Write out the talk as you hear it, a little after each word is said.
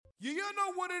You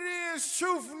know what it is,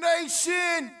 Truth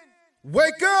Nation.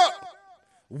 Wake up!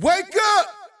 Wake up!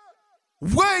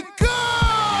 Wake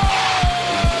up!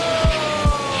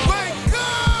 Wake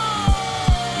up!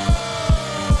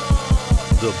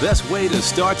 The best way to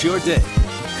start your day.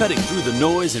 Cutting through the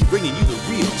noise and bringing you the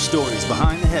real stories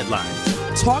behind the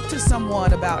headlines. Talk to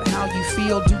someone about how you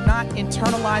feel. Do not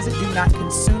internalize it. Do not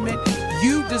consume it.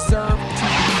 You deserve to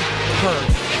be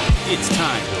heard. It's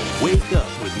time to wake up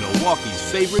with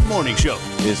Milwaukee's favorite morning show.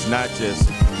 It's not just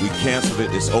we canceled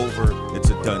it, it's over, it's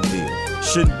a done deal.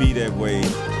 Shouldn't be that way.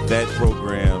 That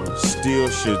program still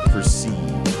should proceed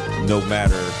no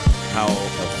matter how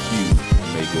a few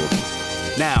may go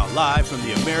against it. Now, live from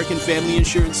the American Family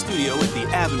Insurance Studio at the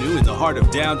Avenue in the heart of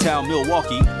downtown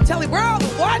Milwaukee. Telly, where all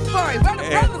the watch party? Where the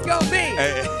brothers gonna be?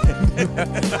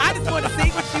 I just want to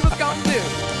see what she was gonna do.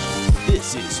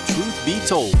 This is Truth Be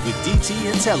Told with DT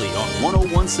and Telly on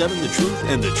 1017 The Truth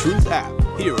and The Truth app.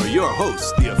 Here are your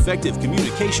hosts, the effective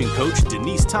communication coach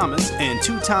Denise Thomas and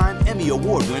two-time Emmy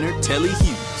Award winner Telly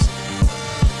Hughes.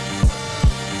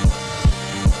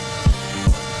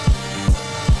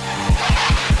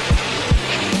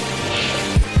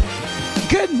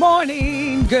 Good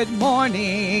morning. Good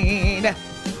morning.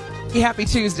 Happy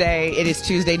Tuesday. It is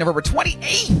Tuesday, November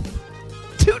 28th.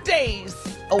 2 days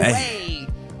away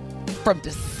from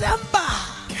December.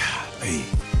 Golly.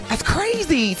 That's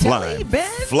crazy. Telly, Ben.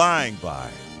 Flying by.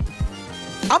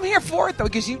 I'm here for it, though,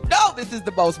 because you know this is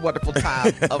the most wonderful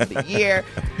time of the year.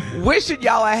 Wishing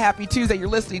y'all a happy Tuesday. You're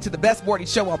listening to the best morning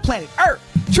show on planet Earth.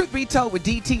 Truth Be Told with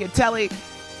DT and Telly.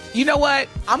 You know what?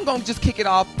 I'm going to just kick it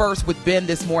off first with Ben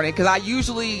this morning, because I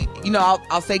usually,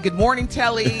 I'll say good morning,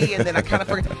 Telly, and then I kind of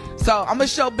forget. So I'm going to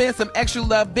show Ben some extra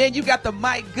love. Ben, you got the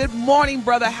mic. Good morning,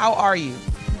 brother. How are you?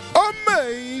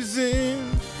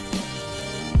 Amazing.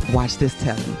 Watch this,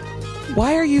 Telly.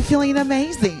 Why are you feeling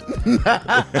amazing?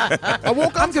 I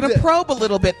woke up I'm going to probe a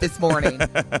little bit this morning.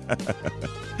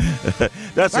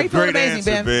 That's Why a you feeling great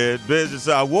amazing, answer, Ben? Ben just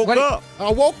said, I woke up. I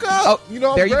woke up. Oh, I'm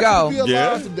there you ready go. to be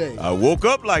alive today. I woke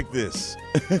up like this.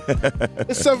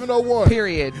 It's 7:01.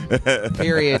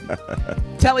 Period.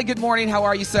 Telly, good morning. How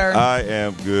are you, sir? I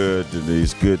am good,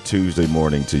 Denise. Good Tuesday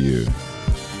morning to you.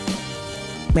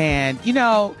 Man,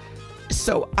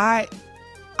 so I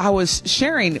was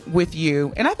sharing with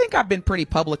you, and I think I've been pretty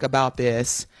public about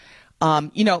this.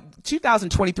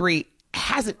 2023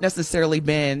 hasn't necessarily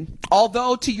been,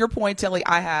 although to your point, Telly,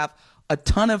 I have a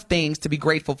ton of things to be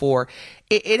grateful for.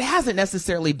 It hasn't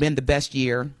necessarily been the best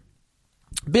year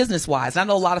business-wise. I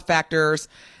know a lot of factors,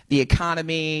 the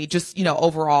economy, just,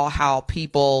 overall how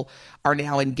people are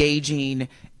now engaging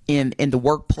in the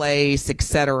workplace, et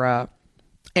cetera.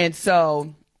 And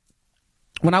so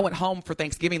when I went home for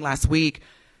Thanksgiving last week,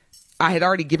 I had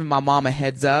already given my mom a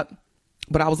heads up,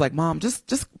 but I was like, Mom,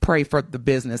 just pray for the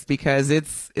business, because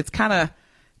it's kind of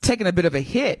taking a bit of a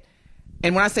hit.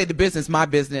 And when I say the business, my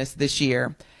business this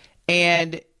year.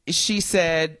 And she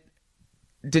said,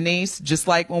 Denise, just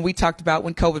like when we talked about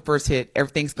when COVID first hit,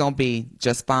 everything's going to be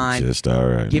just fine. Just all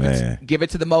right, give man. Give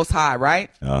it to the Most High, right?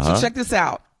 Uh-huh. So check this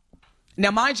out.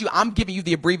 Now, mind you, I'm giving you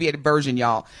the abbreviated version,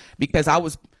 y'all, because I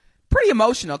was pretty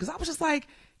emotional, because I was just like,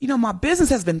 my business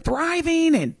has been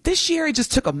thriving, and this year it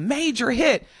just took a major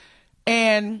hit.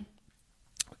 And,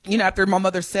 after my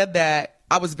mother said that,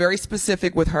 I was very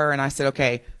specific with her, and I said,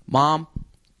 okay, Mom,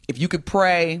 if you could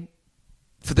pray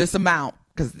for this amount,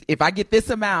 because if I get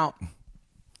this amount,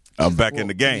 I'm back in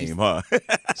the game, huh?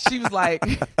 She was like,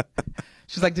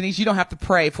 Denise, you don't have to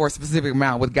pray for a specific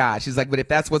amount with God. She's like, but if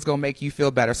that's what's going to make you feel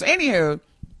better. So anywho,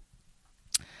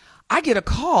 I get a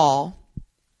call.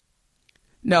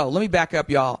 No, let me back up,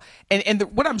 y'all. And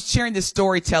what I'm sharing this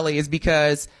story, Telly, is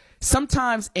because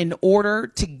sometimes in order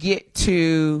to get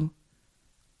to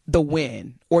the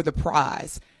win or the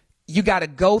prize, you got to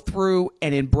go through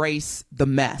and embrace the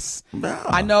mess. No.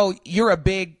 I know you're a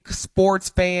big sports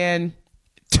fan,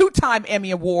 2-time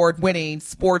Emmy Award winning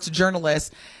sports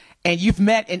journalist, and you've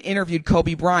met and interviewed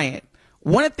Kobe Bryant.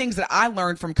 One of the things that I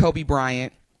learned from Kobe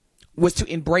Bryant was to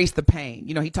embrace the pain.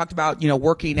 He talked about,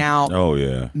 working out. Oh,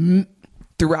 yeah.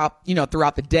 Throughout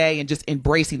the day and just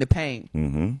embracing the pain.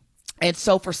 Mm-hmm. And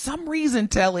so for some reason,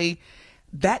 Telly,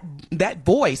 that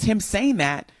voice, him saying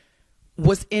that,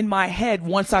 was in my head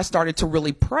once I started to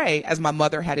really pray, as my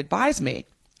mother had advised me.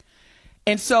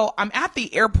 And so I'm at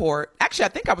the airport. Actually, I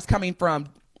think I was coming from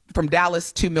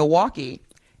Dallas to Milwaukee,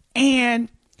 and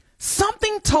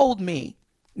something told me,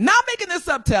 not making this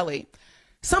up, Telly,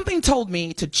 something told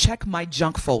me to check my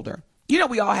junk folder.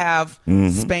 We all have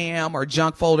spam or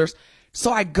junk folders.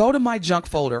 So I go to my junk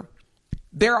folder.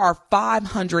 There are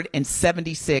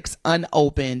 576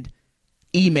 unopened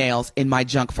emails in my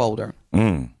junk folder.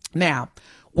 Now,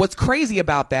 what's crazy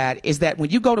about that is that when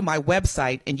you go to my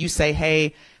website and you say,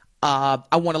 hey, I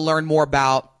want to learn more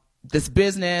about this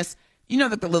business, you know,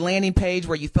 that the landing page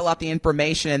where you fill out the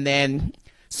information, and then,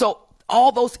 so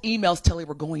all those emails, Telly,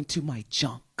 were going to my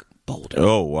junk folder.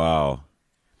 Oh, wow.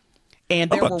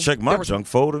 And I'm about to check my junk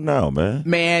folder now, man.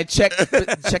 Man, check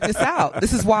this out.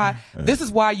 This is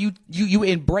why you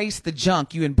embrace the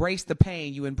junk, you embrace the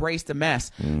pain, you embrace the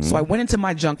mess. Mm-hmm. So I went into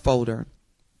my junk folder,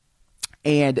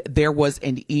 and there was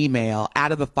an email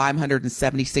out of the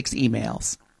 576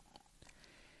 emails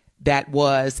that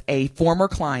was a former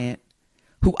client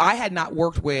who I had not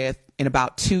worked with in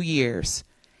about 2 years.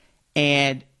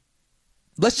 And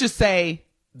let's just say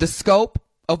the scope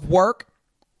of work,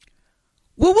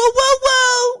 woo, woo, woo,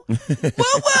 woo, woo,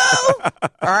 woo.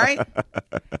 All right.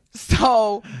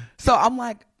 So I'm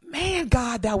like, man,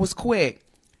 God, that was quick.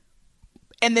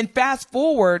 And then fast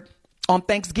forward on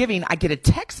Thanksgiving, I get a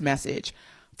text message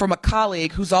from a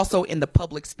colleague who's also in the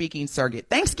public speaking circuit.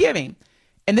 Thanksgiving.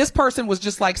 And this person was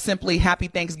just like, simply, happy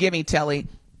Thanksgiving, Telly.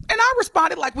 And I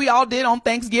responded like we all did on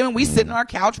Thanksgiving. We sitting on our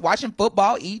couch watching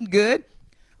football, eating good.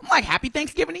 I'm like, happy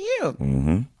Thanksgiving to you.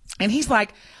 Mm-hmm. And he's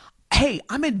like, hey,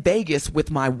 I'm in Vegas with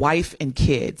my wife and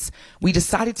kids. We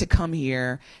decided to come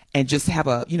here and just have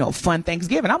a, fun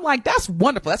Thanksgiving. I'm like, that's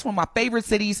wonderful. That's one of my favorite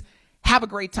cities. Have a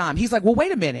great time. He's like, well,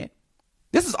 wait a minute.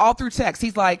 This is all through text.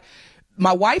 He's like,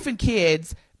 my wife and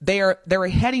kids, they're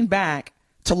heading back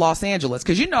to Los Angeles.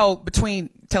 Cause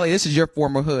between Telly, this is your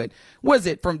former hood. What is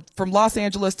it from Los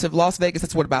Angeles to Las Vegas?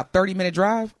 That's what, about 30-minute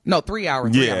drive? No, 3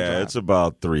 hours. Yeah, it's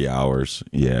about 3 hours.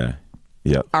 Yeah.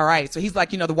 Yep. All right. So he's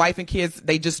like, the wife and kids,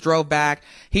 they just drove back.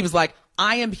 He was like,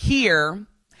 I am here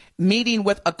meeting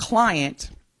with a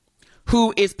client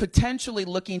who is potentially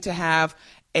looking to have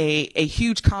a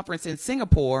huge conference in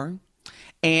Singapore.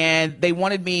 And they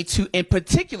wanted me to, in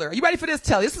particular, are you ready for this,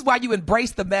 Telly? This is why you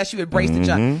embrace the mess, you embrace the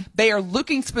junk. They are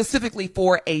looking specifically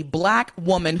for a black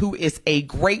woman who is a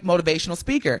great motivational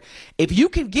speaker. If you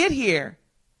can get here,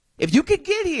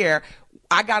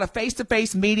 I got a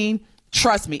face-to-face meeting.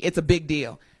 Trust me, it's a big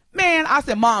deal. Man, I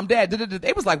said, Mom, Dad,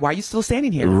 they was like, why are you still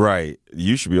standing here? Right.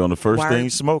 You should be on the first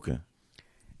thing smoking.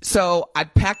 So I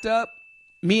packed up,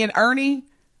 me and Ernie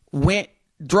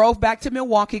drove back to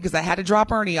Milwaukee because I had to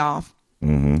drop Ernie off.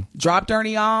 Mm-hmm. Dropped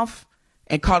Ernie off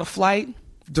and caught a flight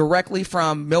directly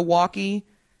from Milwaukee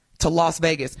to Las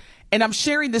Vegas. And I'm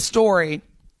sharing this story,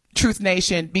 Truth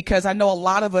Nation, because I know a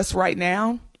lot of us right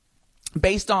now,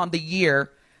 based on the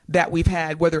year that we've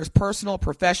had, whether it's personal,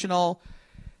 professional,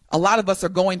 a lot of us are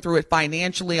going through it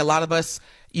financially. A lot of us,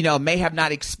 may have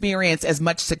not experienced as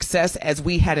much success as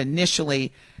we had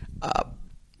initially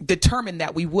determined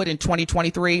that we would in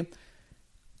 2023.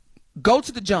 Go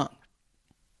to the junk.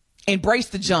 Embrace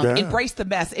the junk, Embrace the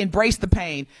mess, embrace the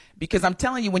pain, because I'm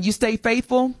telling you, when you stay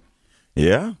faithful.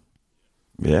 Yeah.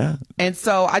 Yeah. And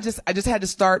so I just had to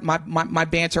start my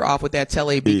banter off with that,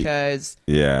 Telly, because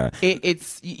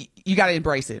it's you got to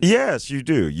embrace it. Yes, you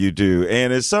do. You do.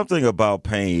 And it's something about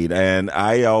pain. And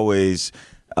I always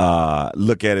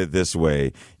look at it this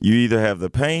way. You either have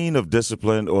the pain of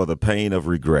discipline or the pain of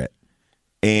regret.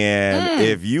 And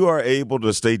if you are able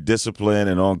to stay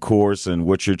disciplined and on course in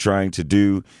what you're trying to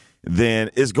do, then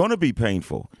it's going to be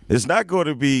painful. It's not going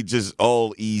to be just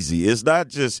all easy. It's not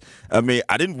just, I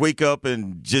didn't wake up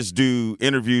and just do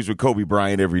interviews with Kobe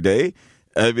Bryant every day.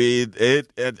 I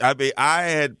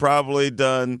had probably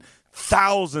done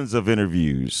thousands of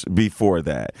interviews before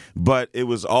that, but it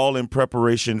was all in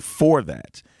preparation for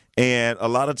that. And a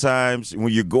lot of times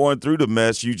when you're going through the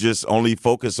mess, you just only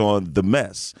focus on the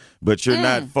mess, but you're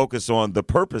not focused on the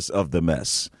purpose of the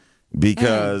mess.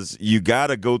 Because you got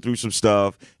to go through some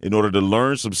stuff in order to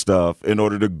learn some stuff in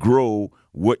order to grow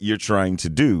what you're trying to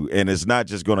do. And it's not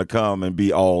just going to come and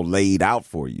be all laid out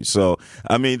for you. So,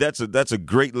 that's a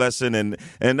great lesson. And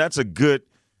that's a good,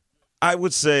 I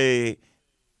would say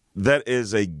that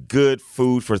is a good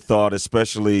food for thought,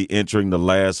 especially entering the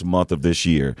last month of this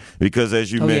year. Because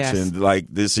as you mentioned, like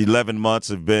this 11 months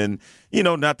have been,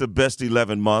 not the best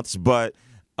 11 months, but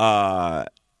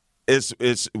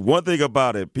It's one thing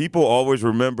about it. People always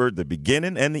remember the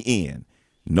beginning and the end.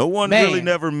 No one really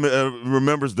never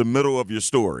remembers the middle of your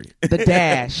story. The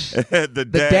dash. the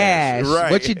dash.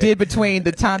 Right. What you did between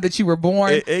the time that you were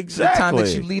born, exactly, the time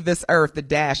that you leave this earth, the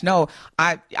dash. No,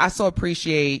 I so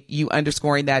appreciate you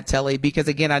underscoring that, Telly, because,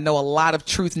 again, I know a lot of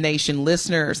Truth Nation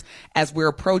listeners, as we're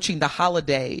approaching the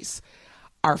holidays,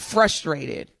 are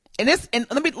frustrated. And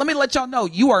let me let y'all know,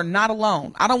 you are not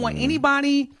alone. I don't want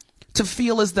anybody to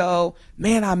feel as though,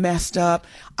 man, I messed up.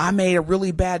 I made a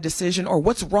really bad decision, or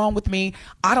what's wrong with me?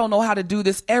 I don't know how to do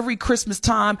this every Christmas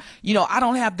time. I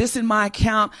don't have this in my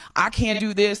account. I can't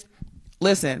do this.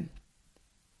 Listen,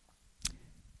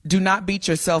 do not beat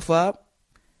yourself up.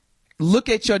 Look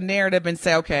at your narrative and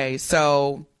say, okay,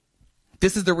 so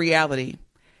this is the reality.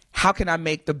 How can I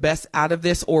make the best out of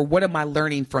this? Or what am I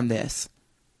learning from this?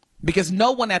 Because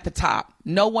no one at the top,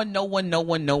 no one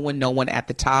at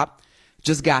the top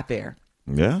just got there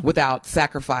without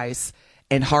sacrifice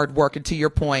and hard work. And to your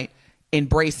point,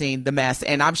 embracing the mess.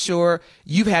 And I'm sure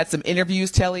you've had some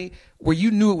interviews, Telly, where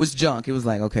you knew it was junk. It was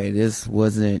like, okay, this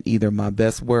wasn't either my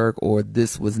best work or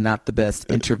this was not the best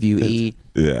interviewee.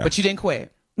 But you didn't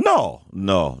quit. No.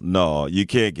 You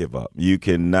can't give up. You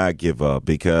cannot give up,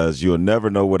 because you'll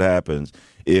never know what happens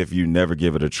if you never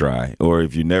give it a try or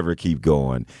if you never keep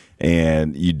going.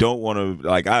 And you don't want to,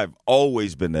 like, I've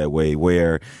always been that way,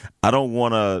 where I don't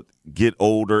want to get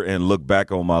older and look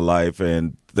back on my life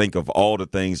and think of all the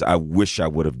things I wish I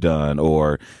would have done,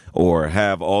 or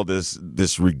have all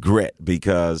this regret,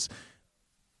 because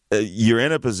you're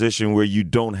in a position where you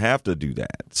don't have to do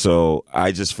that. So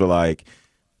I just feel like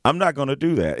I'm not going to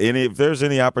do that. And if there's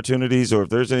any opportunities or if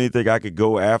there's anything I could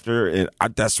go after,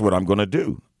 that's what I'm going to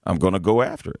do. I'm going to go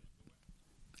after it.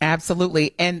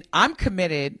 Absolutely. And I'm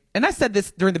committed. And I said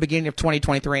this during the beginning of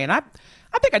 2023, and I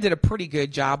think I did a pretty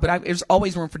good job, but there's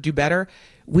always room for do better.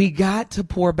 We got to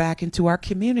pour back into our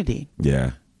community.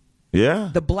 Yeah.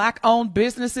 The Black-owned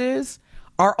businesses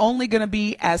are only going to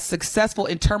be as successful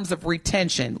in terms of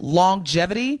retention,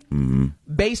 longevity,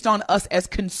 based on us as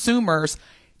consumers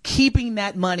keeping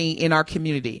that money in our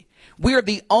community. We are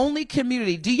the only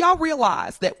community. Do y'all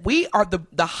realize that we are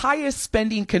the highest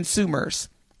spending consumers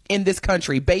in this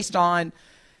country based on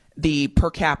the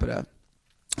per capita?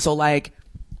 So, like,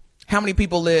 how many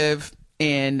people live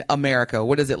in America?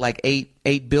 What is it, like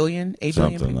 8 billion? 8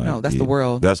 billion people? Like, no, that's the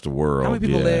world. That's the world. How many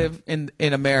people live in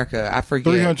America? I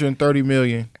forget. 330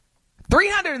 million.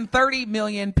 330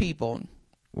 million people.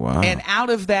 Wow. And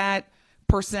out of that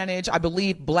percentage, I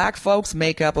believe Black folks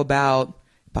make up about,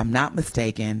 if I'm not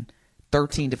mistaken,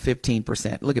 13 to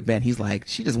 15%. Look at Ben. He's like,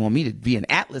 she just want me to be an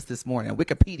atlas this morning,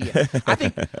 Wikipedia.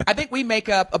 I think we make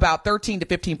up about 13 to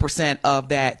 15% of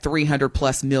that 300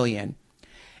 plus million.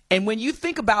 And when you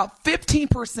think about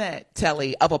 15%,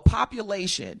 Telly, of a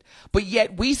population, but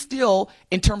yet we still,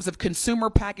 in terms of consumer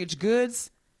packaged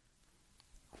goods,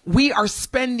 we are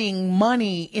spending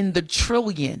money in the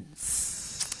trillions.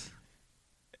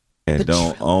 And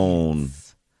don't own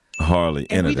hardly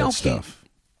any of that stuff.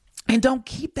 And don't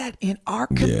keep that in our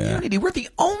community. We're the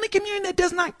only community that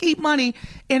does not keep money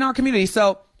in our community.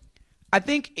 So I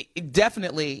think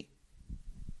definitely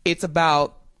it's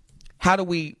about, how do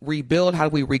we rebuild, how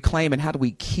do we reclaim, and how do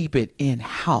we keep it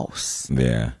in-house?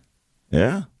 Yeah.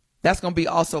 That's going to be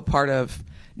also part of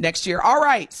next year. All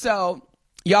right. So,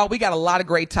 y'all, we got a lot of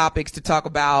great topics to talk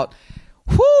about.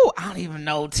 Whoo, I don't even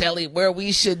know, Telly, where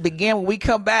we should begin when we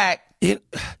come back.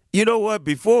 You know what?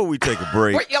 Before we take a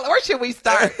break, where should we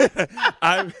start?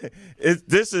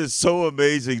 This is so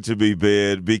amazing to me,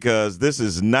 Ben, because this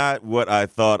is not what I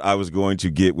thought I was going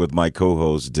to get with my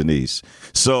co-host, Denise.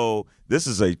 So this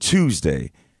is a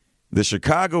Tuesday. The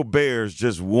Chicago Bears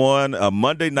just won a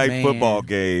Monday night football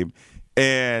game,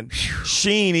 and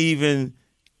Sheen even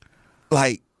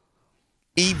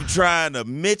trying to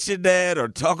mention that or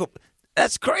talk.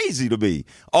 That's crazy to me.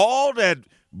 All that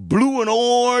blue and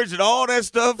orange and all that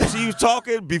stuff she was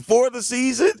talking before the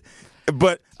season.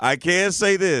 But I can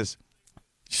say this.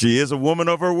 She is a woman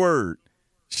of her word.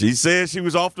 She said she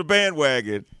was off the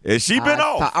bandwagon, and she been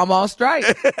off. I'm on strike.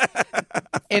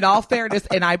 In all fairness,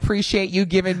 and I appreciate you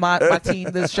giving my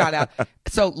team this shout out.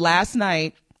 So last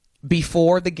night,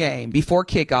 before the game, before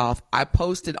kickoff, I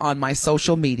posted on my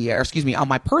social media, on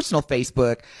my personal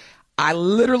Facebook, I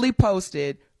literally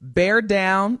posted "bear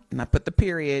down," and I put the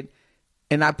period,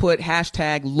 and I put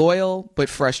hashtag loyal but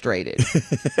frustrated.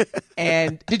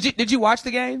 And did you watch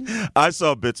the game? I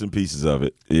saw bits and pieces of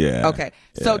it. Yeah. Okay.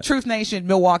 So Truth Nation,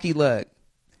 Milwaukee, look,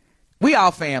 we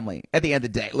all family at the end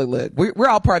of the day. Look, we're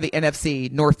all part of the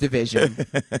NFC North Division.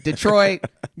 Detroit,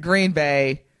 Green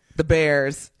Bay, the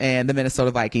Bears, and the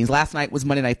Minnesota Vikings. Last night was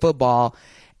Monday Night Football.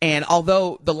 And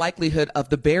although the likelihood of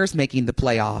the Bears making the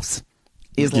playoffs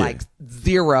is like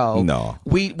zero. No.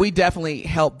 We definitely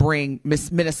helped bring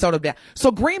Minnesota down.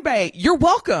 So Green Bay, you're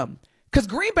welcome. Because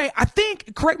Green Bay, I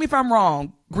think, correct me if I'm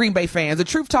wrong, Green Bay fans, the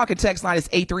Truth Talking text line is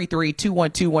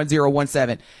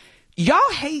 833-212-1017.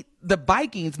 Y'all hate the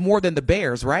Vikings more than the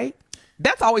Bears, right?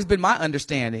 That's always been my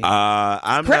understanding.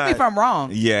 Correct me if I'm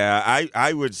wrong. Yeah,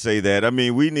 I would say that. I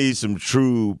mean, we need some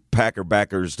true Packer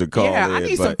backers to call in. Yeah, I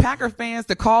need some Packer fans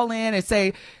to call in and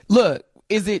say, look,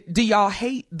 do y'all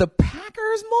hate the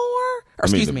Packers more? Or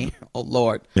excuse me. Oh,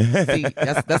 Lord. See,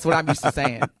 that's what I'm used to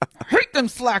saying. Hate them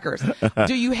slackers.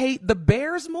 Do you hate the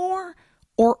Bears more?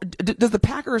 Or does the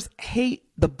Packers hate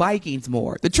the Vikings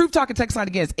more? The Truth Talking text line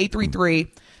again is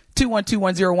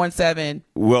 833-212-1017.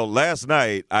 Well, last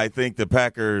night, I think the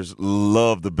Packers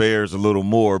loved the Bears a little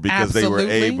more because they were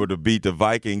able to beat the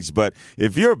Vikings. But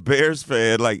if you're a Bears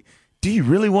fan, like, do you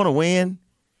really want to win?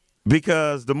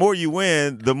 Because the more you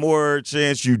win, the more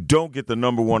chance you don't get the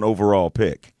number one overall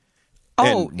pick.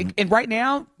 Oh, and right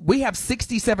now, we have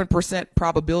 67%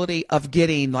 probability of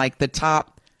getting, like, the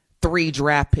top 3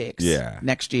 draft picks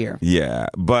next year. Yeah,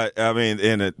 but I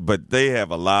mean, but they have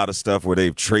a lot of stuff where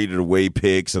they've traded away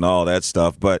picks and all that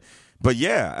stuff. But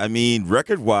yeah, I mean,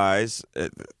 record wise,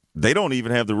 they don't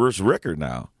even have the worst record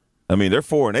now. I mean, they're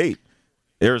 4-8.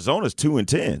 Arizona's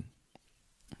 2-10.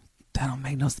 That don't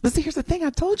make no sense. But see, here's the thing: I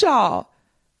told y'all,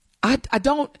 I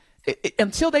don't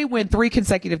until they win 3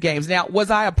 consecutive games. Now,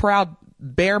 was I a proud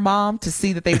Bear mom to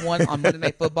see that they won on Monday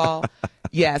Night Football?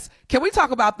 Yes. Can we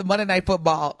talk about the Monday Night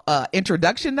Football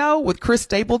introduction, though, with Chris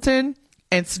Stapleton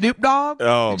and Snoop Dogg?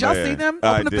 Oh, did y'all see them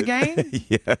open up the game?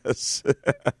 Yes.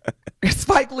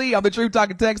 Spike Lee on the Truth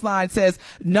Talking text line says,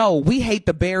 no, we hate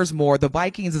the Bears more. The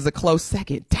Vikings is a close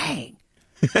second. Dang.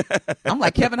 I'm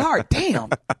like Kevin Hart. Damn.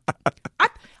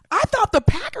 I thought the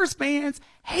Packers fans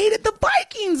hated the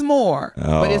Vikings more.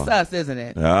 Oh. But it's us, isn't it?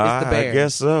 It's the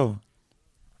Bears.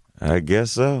 I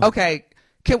guess so. Okay.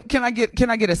 Can I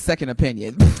get a second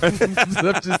opinion?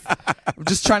 I'm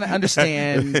just trying to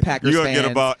understand Packers You're fans. You're going to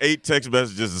get about 8 text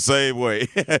messages the same way.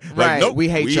 Like, right. Nope, we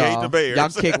hate y'all. Hate the Bears. Y'all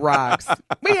kick rocks.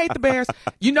 We hate the Bears.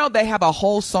 You know they have a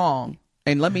whole song,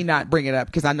 and let me not bring it up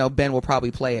because I know Ben will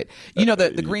probably play it. You know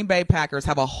the Green Bay Packers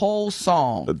have a whole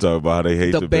song. Talk about how they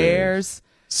hate the Bears.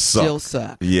 Still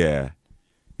suck. Yeah.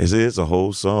 It's a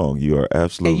whole song. You are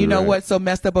absolutely And you know right. what's so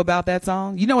messed up about that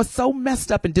song? You know what's so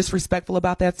messed up and disrespectful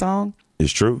about that song?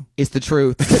 It's true. It's the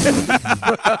truth. We said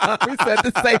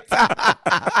the same time.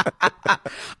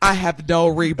 I have no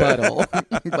rebuttal.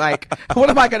 Like, what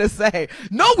am I gonna say?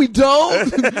 No, we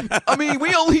don't. I mean,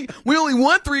 we only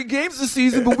won 3 games this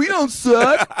season, but we don't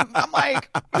suck. I'm like,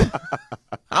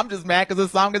 I'm just mad because the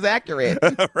song is accurate.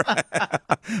 Right.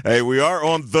 Hey, we are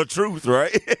on the truth,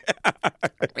 right?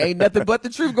 Ain't nothing but the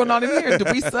truth going on in here. Do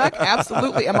we suck?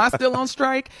 Absolutely. Am I still on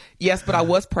strike? Yes, but I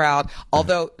was proud.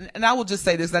 Although, and I will just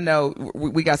say this, I know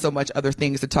we got so much other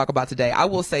things to talk about today. I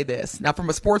will say this. Now, from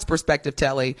a sports perspective,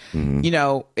 Telly, you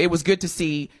know, it was good to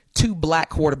see 2 black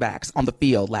quarterbacks on the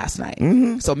field last night.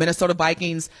 Mm-hmm. So Minnesota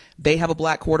Vikings, they have a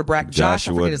black quarterback.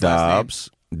 Joshua Dobbs.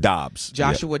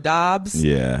 Joshua Dobbs.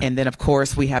 Yeah. And then, of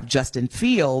course, we have Justin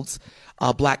Fields,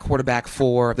 a black quarterback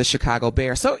for the Chicago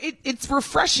Bears. So it's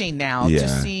refreshing now to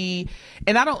see.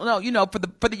 And I don't know, you know,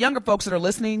 for the younger folks that are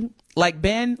listening, like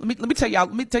Ben, let me tell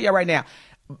y'all right now.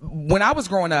 When I was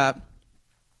growing up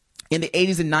in the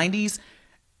 80s and 90s,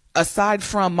 aside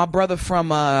from my brother from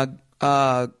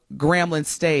Grambling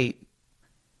State,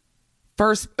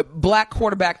 first black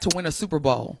quarterback to win a Super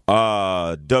Bowl.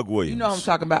 Doug Williams. You know what I'm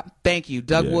talking about. Thank you,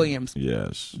 Doug Williams.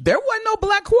 Yes. There wasn't no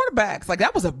black quarterbacks. Like,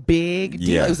 that was a big deal.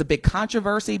 Yeah. It was a big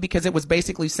controversy because it was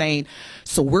basically saying,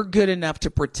 so we're good enough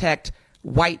to protect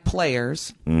white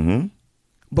players,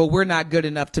 but we're not good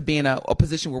enough to be in a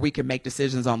position where we can make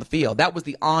decisions on the field. That was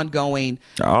the ongoing.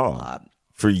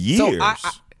 For years. So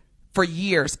for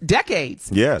years, decades.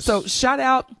 Yes. So shout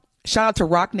out to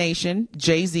Rock Nation,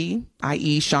 Jay-Z,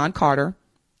 i.e. Sean Carter,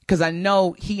 because I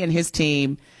know he and his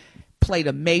team played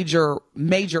a major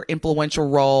influential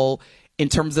role in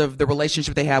terms of the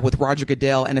relationship they have with Roger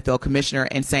Goodell, NFL commissioner,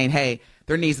 and saying, hey,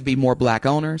 there needs to be more black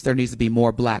owners. There needs to be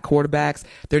more black quarterbacks.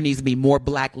 There needs to be more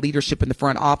black leadership in the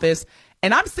front office.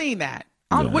 And I'm seeing that.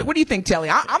 What do you think, Telly?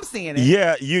 I'm seeing it.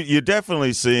 Yeah, you're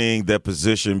definitely seeing that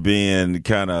position being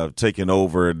kind of taken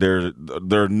over.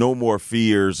 There are no more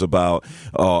fears about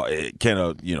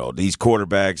these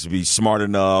quarterbacks be smart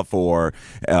enough, or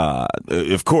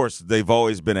of course they've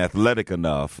always been athletic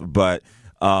enough. But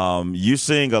you're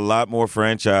seeing a lot more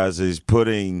franchises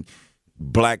putting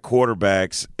black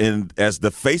quarterbacks in as the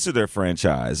face of their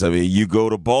franchise. I mean, you go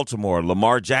to Baltimore,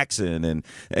 Lamar Jackson and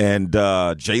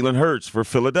Jalen Hurts for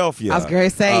Philadelphia. I was going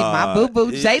to say my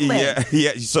boo-boo Jalen.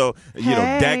 Yeah. So, you know,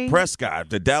 Dak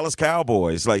Prescott, the Dallas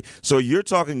Cowboys. Like, so you're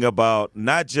talking about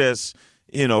not just,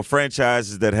 you know,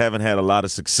 franchises that haven't had a lot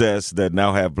of success that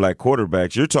now have black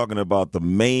quarterbacks. You're talking about the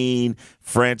main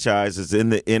franchises in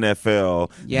the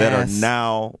NFL that are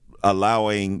now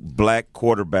allowing black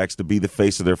quarterbacks to be the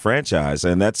face of their franchise.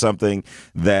 And that's something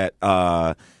that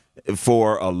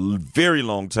for a very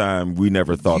long time we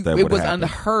never thought that would happen. It was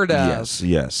unheard of.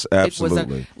 Yes, absolutely.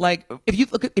 It was like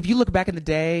if you look back in the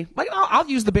day, like I'll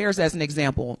use the Bears as an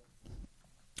example.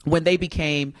 When they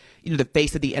became, the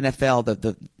face of the NFL,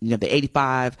 the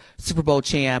 85 Super Bowl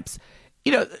champs,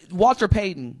 Walter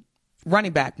Payton,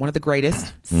 running back, one of the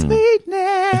greatest,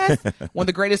 sweetness, one of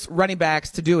the greatest running backs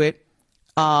to do it.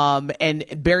 And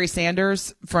Barry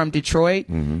Sanders from Detroit.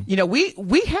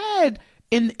 We had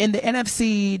in the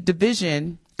NFC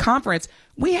division conference,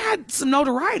 we had some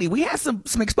notoriety. We had some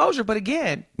exposure, but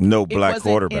again, no black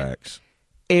quarterbacks.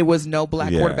 It was no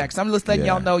black quarterbacks. I'm just letting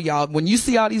y'all know, y'all, when you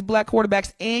see all these black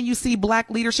quarterbacks and you see black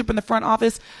leadership in the front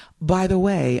office, by the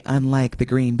way, unlike the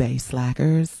Green Bay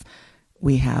Slackers,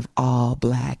 we have all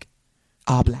black.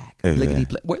 I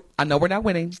know we're not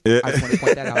winning. I just want to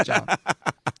point that out, y'all.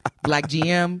 Black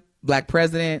GM, black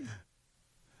president,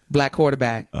 black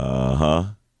quarterback. Uh-huh.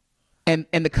 And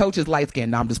the coach is light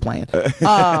skinned. No, I'm just playing.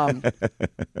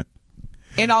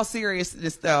 In all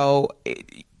seriousness, though,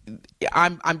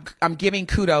 I'm giving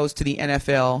kudos to the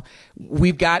NFL.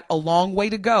 We've got a long way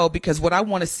to go because what I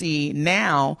want to see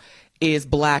now is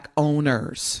black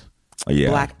owners.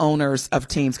 Black owners of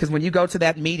teams. Because when you go to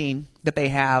that meeting that they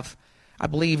have, I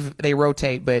believe they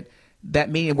rotate, but that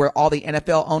meeting where all the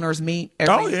NFL owners meet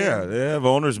every year. They have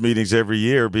owners meetings every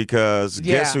year because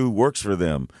guess who works for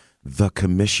them? The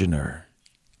commissioner.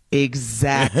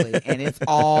 Exactly. And it's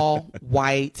all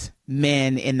white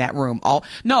men in that room.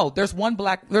 There's one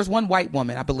white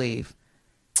woman, I believe,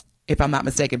 if I'm not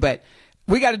mistaken. But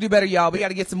we got to do better, y'all. We got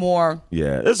to get some more.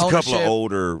 Yeah, there's ownership. A couple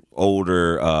of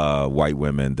older white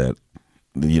women that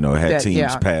had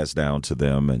teams passed down to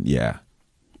them, and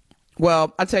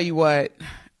Well, I tell you what,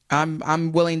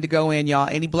 I'm willing to go in, y'all.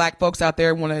 Any black folks out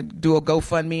there want to do a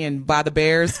GoFundMe and buy the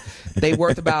Bears? They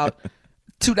worth about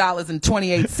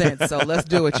 $2.28. So let's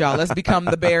do it, y'all. Let's become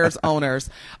the Bears owners.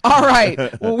 All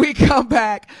right. When we come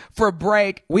back for a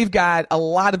break, we've got a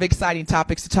lot of exciting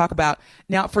topics to talk about.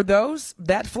 Now, for those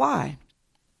that fly,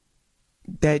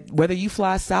 that whether you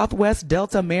fly Southwest,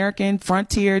 Delta, American,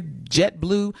 Frontier,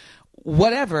 JetBlue,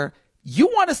 whatever, you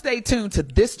want to stay tuned to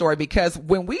this story because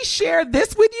when we share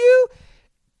this with you,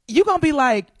 you're going to be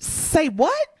like, say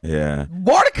what? Yeah.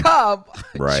 More to come.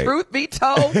 Right. Truth be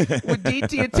told with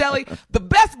DT and Telly, the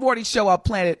best morning show on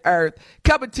planet Earth,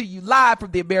 coming to you live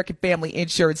from the American Family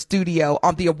Insurance Studio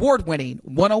on the award-winning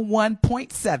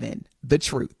 101.7 The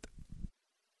Truth.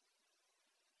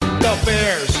 The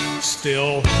Bears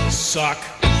still suck.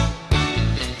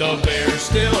 The Bears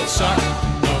still suck.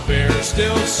 The Bears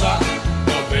still suck.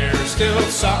 The Bears still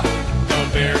suck. The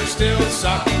Bears still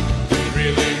suck. They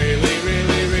really, really,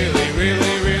 really, really,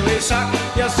 really, really suck.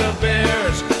 Yes, the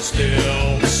Bears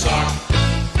still suck.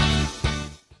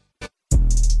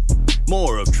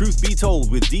 More of Truth Be Told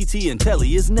with DT and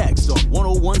Telly is next on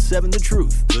 101.7 The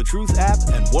Truth, The Truth app,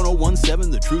 and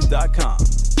 1017thetruth.com.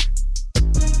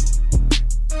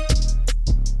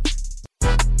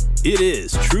 It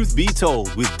is Truth Be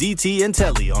Told with DT and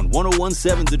Telly on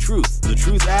 1017 The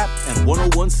Truth app, and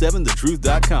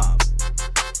 1017thetruth.com.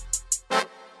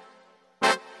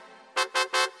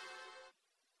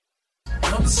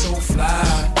 I'm so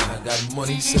fly, I got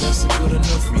money, so that's a good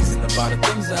enough reason about the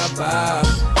things I buy.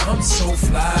 I'm so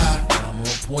fly, I'm on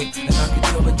point, and I can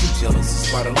tell that you're jealous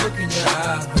just by the look in your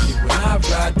eye. When I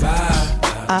ride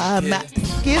by,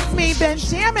 Excuse me,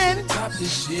 Benjamin.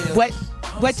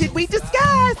 What did we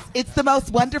discuss? It's the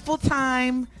most wonderful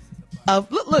time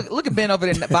of look at Ben over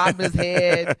there in the bottom of his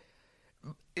head.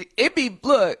 It'd be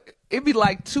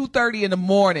like 2:30 in the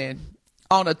morning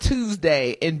on a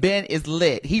Tuesday, and Ben is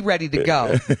lit. He ready to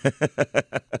go.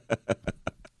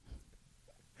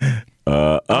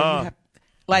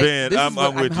 Ben, I'm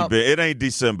with you, Ben. It ain't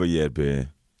December yet, Ben.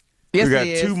 Yes, we got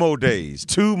it is. 2 more days.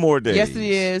 2 more days. Yes, it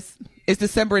is. It's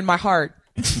December in my heart.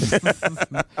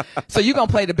 So you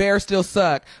gonna play the Bears still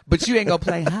suck, but you ain't gonna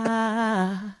play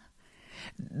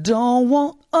don't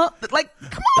want like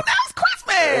come on now, it's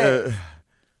Christmas.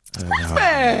 Christmas. No,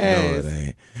 it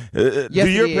ain't. Yes, do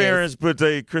your it parents put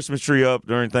their Christmas tree up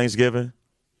during Thanksgiving?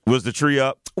 Was the tree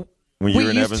up when you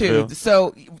were in Evansville?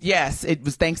 So yes, it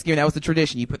was Thanksgiving. That was the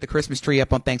tradition. You put the Christmas tree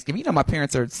up on Thanksgiving. You know, my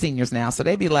parents are seniors now, so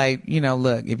they'd be like,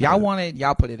 look, if y'all want it,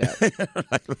 y'all put it up.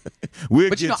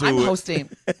 I'm hosting.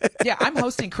 Yeah, I'm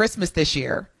hosting Christmas this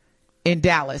year in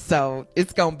Dallas, so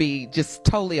it's gonna be just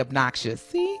totally obnoxious.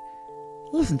 See,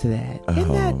 listen to that.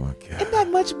 Isn't that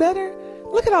much better?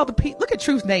 Look at all the people. Look at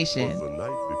Truth Nation.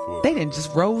 They didn't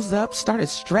just rose up, started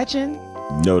stretching.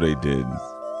 No, they didn't.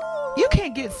 You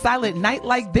can't get Silent Night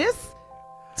like this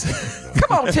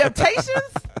Come on, Temptations.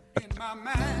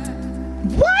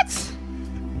 What?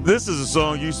 This is a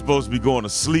song you're supposed to be going to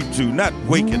sleep to, not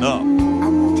waking up.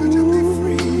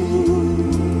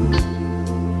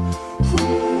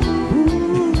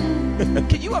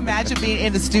 Can you imagine being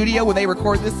in the studio when they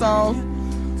record this song?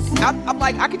 I'm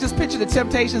like, I could just picture the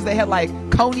Temptations. They had like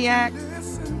cognac.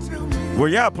 Were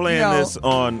y'all playing this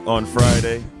on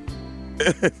Friday?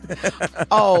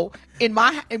 Oh, when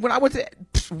I went to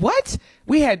what?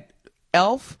 We had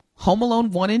Elf, Home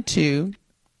Alone 1 and 2,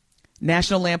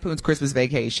 National Lampoon's Christmas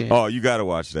Vacation. Oh, you got to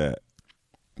watch that.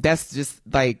 That's just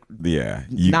like you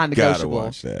non-negotiable. got to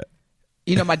watch that.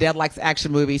 You know, my dad likes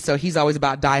action movies, so he's always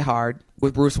about Die Hard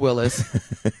with Bruce Willis.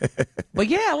 But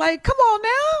yeah, like, come on now.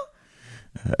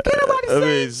 I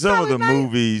mean, some of the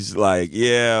movies, like,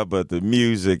 yeah, but the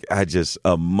music,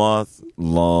 a month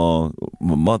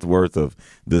worth of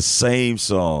the same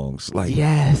songs. Like,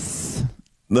 yes.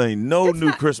 Like, no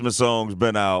new Christmas songs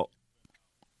been out.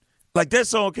 Like, that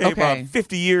song came out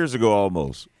 50 years ago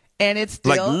almost. And it's still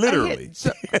like literally.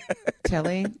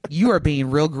 Telly, you are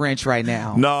being real Grinch right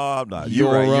now. No, I'm not.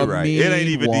 You're right. It ain't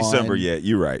even December yet.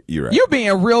 You're right. You're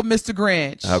being real Mr.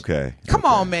 Grinch. Okay. Come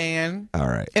on, man. All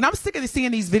right. And I'm sick of seeing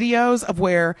these videos of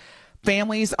where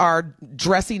families are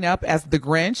dressing up as the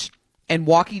Grinch and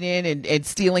walking in and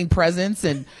stealing presents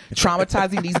and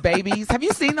traumatizing these babies. Have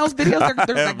you seen those videos?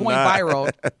 They're like going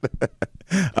viral.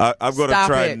 I'm going to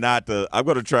try not to. I'm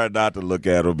going to try not to look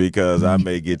at them because I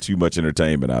may get too much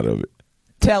entertainment out of it.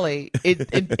 Telly,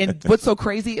 and what's so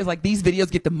crazy is like these videos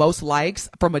get the most likes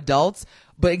from adults,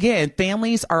 but again,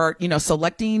 families are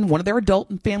selecting one of their adult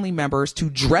and family members to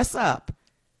dress up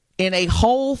in a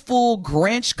whole full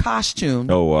Grinch costume.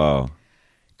 Oh wow!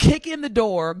 Kick in the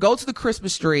door, go to the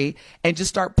Christmas tree, and just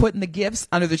start putting the gifts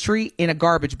under the tree in a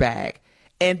garbage bag.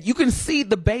 And you can see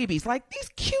the babies, like these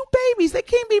cute babies, they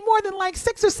can't be more than like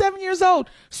 6 or 7 years old,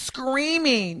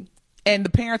 screaming. And the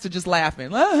parents are just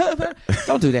laughing.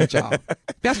 Don't do that, y'all.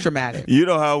 That's traumatic. You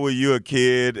know how when you're a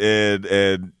kid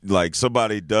and like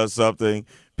somebody does something,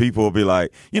 people will be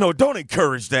like, don't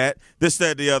encourage that, this,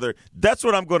 that, the other. That's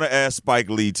what I'm going to ask Spike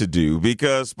Lee to do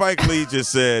because Spike Lee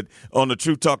just said on the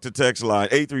True Talk to Text line,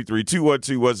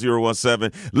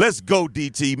 833-212-1017, let's go,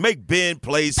 DT. Make Ben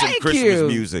play some Christmas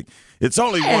music. It's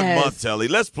only 1 month, Telly.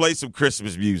 Let's play some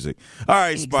Christmas music. All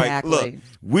right, Spike. Exactly. Look,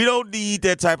 we don't need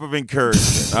that type of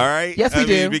encouragement, all right? Yes, we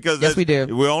do. Because we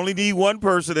do. We only need one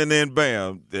person, and then,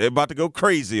 bam, they're about to go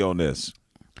crazy on this.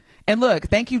 And look,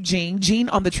 thank you, Gene. Gene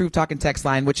on the Truth Talking text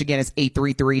line, which again is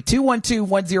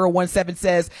 833-212-1017,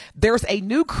 says there's a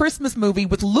new Christmas movie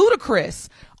with Ludacris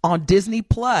on Disney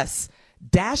Plus,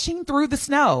 Dashing Through the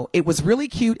Snow. It was really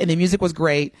cute, and the music was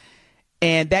great.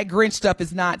 And that Grinch stuff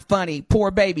is not funny. Poor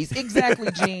babies.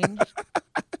 Exactly, Gene.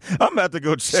 I'm about to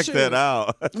go check that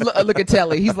out. Look at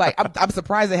Telly. He's like, I'm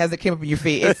surprised it hasn't came up in your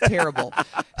feed. It's terrible.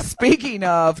 Speaking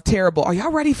of terrible, are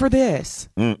y'all ready for this?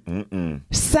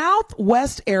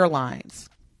 Southwest Airlines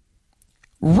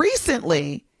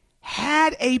recently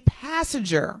had a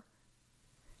passenger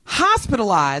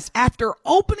hospitalized after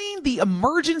opening the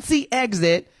emergency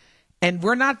exit. And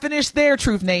we're not finished there,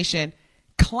 Truth Nation.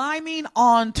 Climbing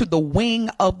onto the wing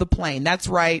of the plane. That's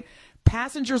right.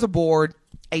 Passengers aboard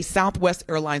a Southwest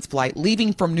Airlines flight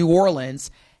leaving from New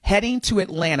Orleans, heading to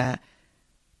Atlanta,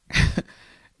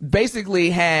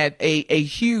 basically had a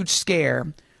huge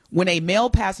scare when a male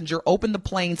passenger opened the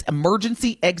plane's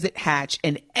emergency exit hatch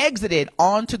and exited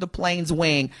onto the plane's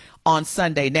wing on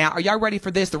Sunday. Now, are y'all ready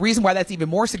for this? The reason why that's even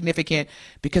more significant,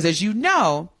 because as you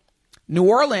know, New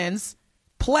Orleans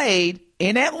played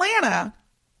in Atlanta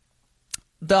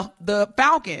the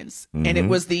Falcons, and it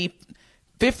was the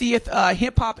 50th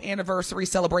hip hop anniversary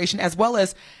celebration, as well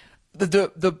as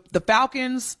the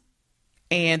Falcons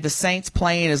and the Saints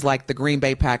playing as like the Green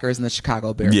Bay Packers and the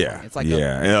Chicago Bears. Yeah, it's like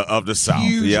of the South,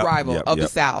 huge rival of the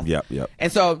South. Yep.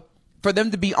 And so for them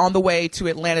to be on the way to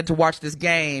Atlanta to watch this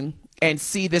game and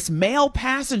see this male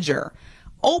passenger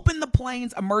open the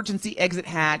plane's emergency exit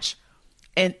hatch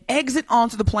and exit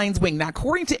onto the plane's wing. Now,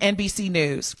 according to NBC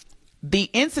News,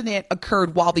 the incident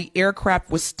occurred while the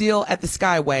aircraft was still at the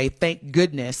Skyway, thank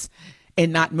goodness,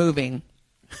 and not moving.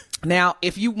 Now,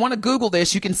 if you want to Google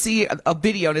this, you can see a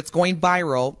video that's going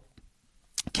viral,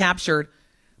 captured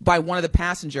by one of the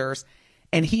passengers,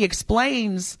 and he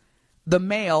explains the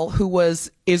male, who was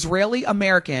Israeli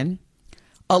American,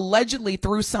 allegedly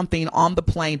threw something on the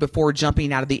plane before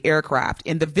jumping out of the aircraft.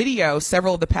 In the video,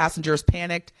 several of the passengers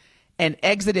panicked and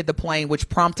exited the plane, which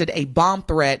prompted a bomb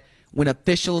threat when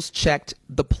officials checked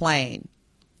the plane.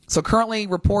 So currently,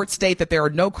 reports state that there are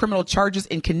no criminal charges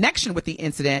in connection with the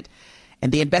incident,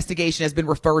 and the investigation has been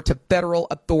referred to federal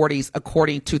authorities,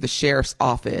 according to the sheriff's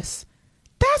office.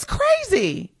 That's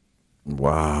crazy.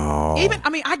 Wow.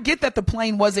 I get that the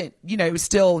plane wasn't, it was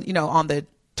still, on the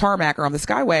tarmac or on the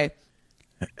skyway.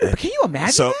 But can you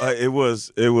imagine? So that? it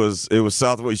was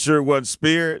Southwest. Sure, it wasn't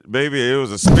Spirit. Maybe it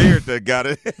was a Spirit that got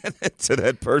it to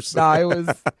that person. No,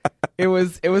 it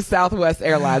was Southwest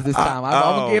Airlines this time. I'm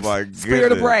gonna give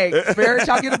Spirit a break. Spirit,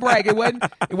 y'all get a break. It wasn't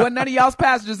none of y'all's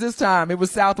passengers this time. It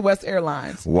was Southwest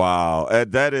Airlines. Wow,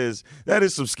 that is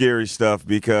some scary stuff,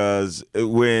 because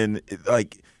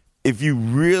if you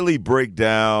really break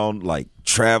down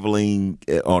traveling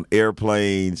on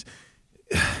airplanes,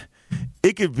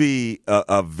 it could be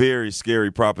a very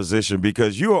scary proposition,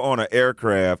 because you are on an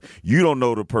aircraft. You don't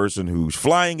know the person who's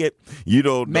flying it. You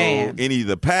don't know any of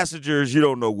the passengers. You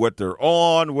don't know what they're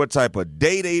on, what type of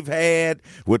day they've had,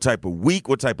 what type of week,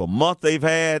 what type of month they've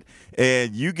had.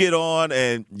 And you get on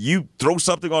and you throw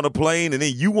something on a plane and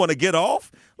then you want to get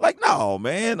off? No,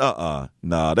 man.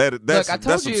 No,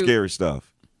 that's some scary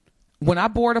stuff. When I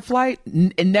board a flight,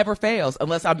 it never fails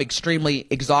unless I'm extremely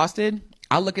exhausted.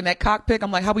 I look in that cockpit.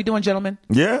 I'm like, "How we doing, gentlemen?"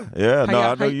 Yeah.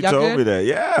 I know you told me that.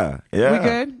 Yeah.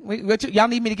 We good? Y'all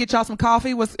need me to get y'all some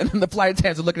coffee? And the flight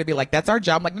attendants are looking at me like, "That's our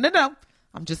job." I'm like, "No.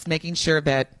 I'm just making sure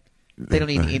that they don't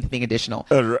need anything additional."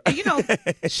 And,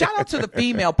 shout out to the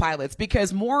female pilots,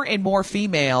 because more and more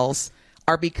females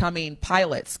are becoming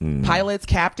pilots. Pilots,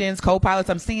 captains, co-pilots.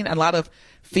 I'm seeing a lot of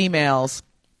females.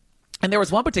 And there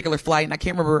was one particular flight, and I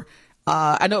can't remember.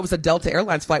 I know it was a Delta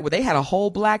Airlines flight where they had a whole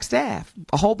black staff,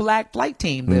 a whole black flight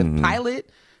team, the pilot,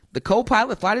 the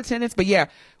co-pilot, flight attendants. But yeah,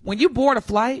 when you board a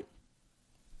flight,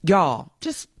 y'all,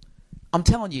 I'm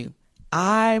telling you,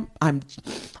 I'm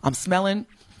smelling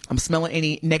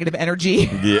any negative energy.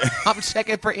 Yeah. I'm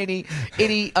checking for any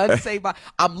unsafe.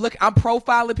 I'm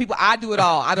profiling people. I do it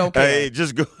all. I don't care. Hey,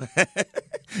 just go.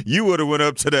 You would have went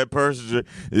up to that person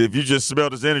if you just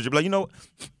smelled his energy. Be like,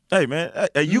 hey man,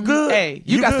 are you good? Hey,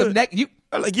 you got good?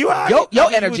 Some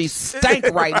your energy stank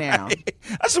right now.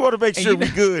 I just want to make sure we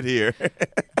good here.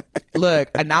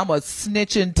 Look, and I'm a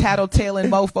snitching, tattletaling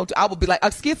mofo. I will be like,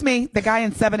 "Excuse me, the guy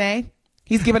in 7A,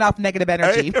 he's giving off negative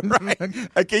energy." Hey,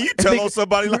 right. Can you tell on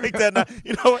somebody like that now?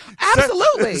 You know what?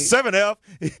 Absolutely. 7F,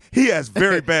 he has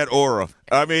very bad aura.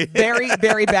 Very,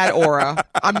 very bad aura.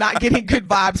 I'm not getting good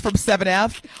vibes from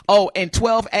 7F. Oh, and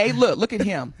 12A, look at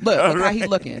him. Look how he's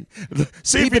looking.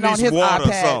 See if he needs water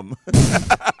or something.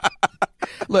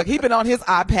 Look, he's been on his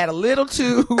iPad a little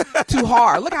too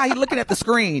hard. Look how he's looking at the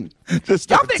screen. Y'all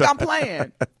think I'm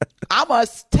playing? I'm a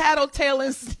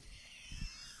tattletaling.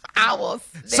 I will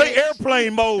say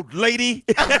airplane mode, lady.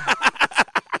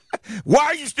 Why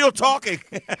are you still talking?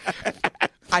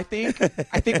 I think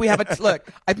we have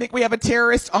a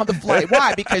terrorist on the flight.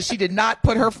 Why? Because she did not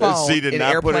put her phone in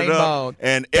airplane mode.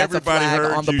 And everybody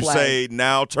heard you say,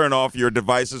 "Now turn off your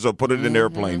devices or put it in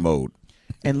airplane mode."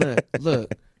 And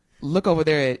look over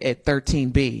there at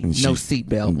 13B. No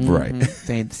seatbelt.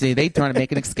 Right. See, they trying to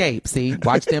make an escape. See,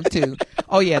 watch them too.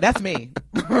 Oh yeah, that's me.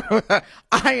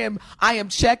 I am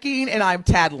checking and I'm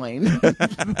tattling. It's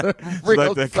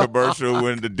like that commercial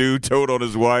when the dude told on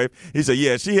his wife. He said,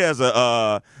 "Yeah, she has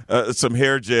some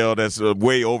hair gel that's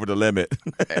way over the limit."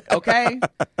 Okay.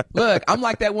 Look, I'm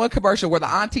like that one commercial where the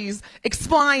aunties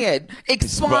expired.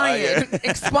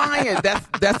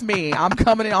 That's me. I'm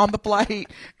coming in on the flight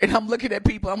and I'm looking at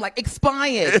people. I'm like,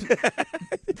 expired.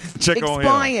 Check expired.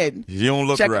 on him. You don't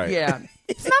look right. Yeah.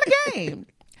 It's not a game.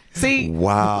 See,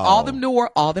 wow.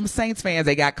 all them Saints fans,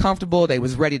 they got comfortable. They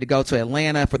was ready to go to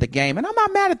Atlanta for the game, and I'm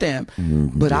not mad at them.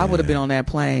 But I would have been on that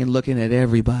plane looking at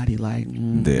everybody like,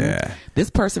 this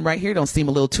person right here don't seem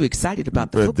a little too excited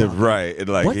about the football. Right.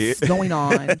 Like, what's going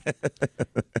on?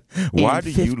 Why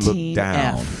do you look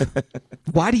down?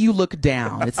 Why do you look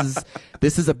down?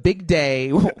 This is a big day.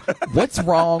 What's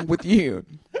wrong with you?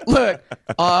 Look,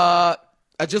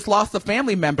 I just lost a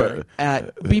family member.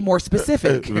 Be more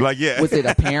specific. Was it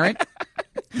a parent?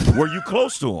 Were you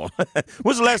close to him?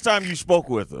 When's the last time you spoke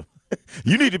with him?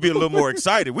 You need to be a little more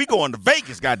excited. We going to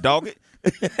Vegas, God dog it.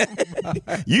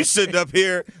 You sitting up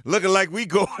here looking like we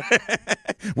going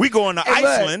to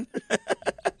Iceland.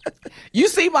 You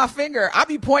see my finger. I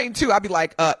be pointing to. I be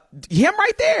like, him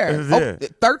right there. Oh,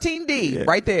 13D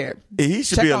right there. He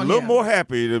should be a little more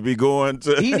happy to be going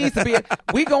to. He needs to be.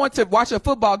 We going to watch a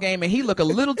football game and he look a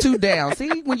little too down. See,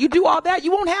 when you do all that,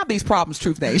 you won't have these problems,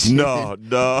 Truth Nation. No.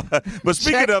 But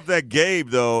speaking of that game,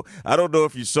 though, I don't know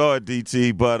if you saw it,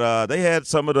 DT, but they had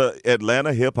some of the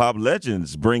Atlanta hip hop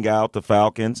legends bring out the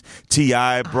Falcons.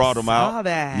 T.I. brought them out.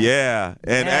 That. Yeah,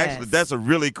 and actually, that's a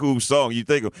really cool song. You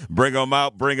think of bring them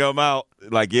out.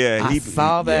 Like, yeah, I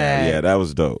saw that. Yeah, that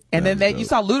was dope. And then you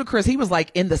saw Ludacris. He was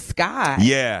like in the sky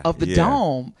of the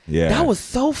dome. Yeah. That was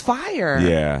so fire.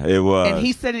 Yeah, it was. And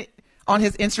he said it on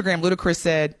his Instagram. Ludacris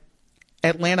said,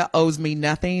 Atlanta owes me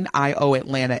nothing. I owe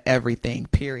Atlanta everything,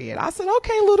 period. I said,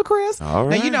 okay, Ludacris. All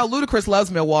right. Now, you know, Ludacris loves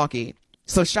Milwaukee.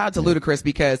 So shout out to Ludacris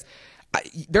because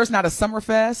there's not a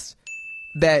Summerfest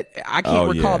that I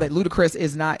can't recall that Ludacris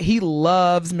is not. He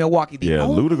loves Milwaukee.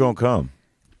 Luda gonna come.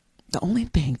 The only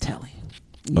thing, Telly,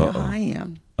 I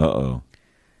am.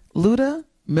 Luda,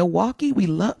 Milwaukee,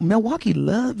 Milwaukee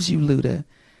loves you, Luda.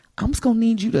 I'm just gonna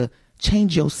need you to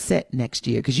change your set next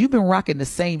year because you've been rocking the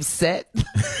same set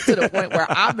to the point where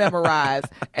I memorize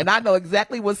and I know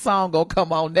exactly what song gonna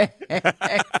come on next.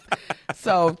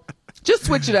 So just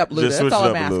switch it up, Luda. That's all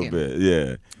I'm asking. A little bit.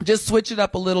 Yeah. Just switch it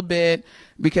up a little bit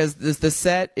because the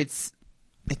set it's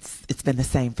been the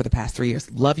same for the past 3 years.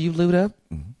 Love you, Luda.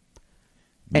 Mm-hmm.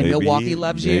 And Milwaukee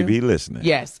loves you. Maybe he's listening.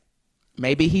 Yes.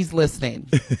 Maybe he's listening.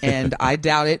 And I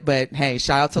doubt it, but hey,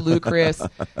 shout out to Ludacris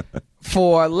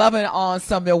for loving on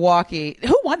some Milwaukee.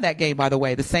 Who won that game, by the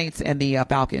way? The Saints and the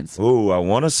Falcons. Oh, I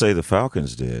want to say the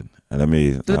Falcons did. And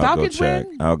Did the Falcons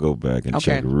win? I'll go back and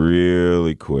check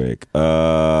really quick.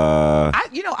 I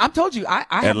told you I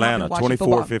Atlanta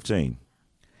 24-15.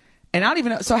 And I don't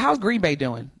even know. So how's Green Bay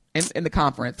doing in the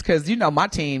conference? Because you know my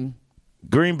team.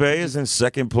 Green Bay is in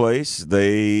second place.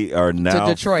 They are now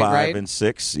Detroit,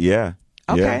 5-6. Yeah.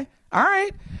 Okay. Yeah. All right.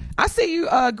 I see you,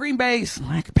 Green Bay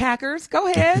Packers. Go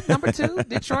ahead. Number 2.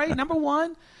 Detroit, number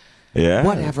 1. Yeah.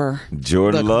 Whatever.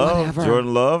 Jordan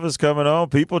Love is coming on.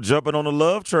 People jumping on the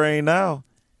Love train now.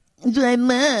 Jordan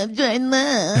Love. Ain't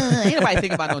nobody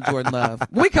thinking about no Jordan Love.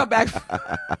 When we come back.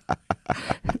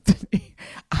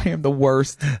 I am the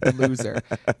worst loser.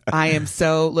 I'm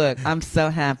so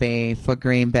happy for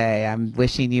Green Bay. I'm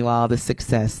wishing you all the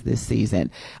success this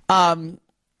season. No,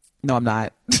 I'm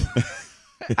not.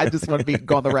 I just want to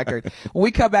go on the record. When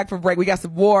we come back from break, we got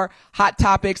some more hot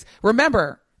topics.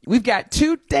 Remember, we've got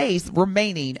 2 days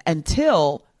remaining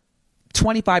until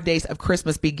 25 days of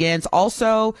Christmas begins.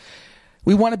 Also,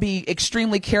 we want to be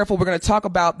extremely careful. We're going to talk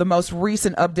about the most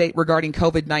recent update regarding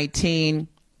COVID-19.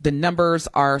 The numbers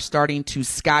are starting to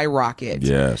skyrocket.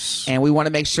 Yes. And we want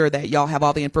to make sure that y'all have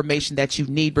all the information that you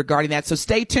need regarding that. So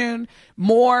stay tuned.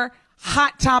 More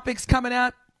hot topics coming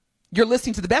up. You're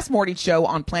listening to the best morning show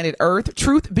on planet Earth,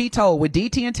 Truth Be Told with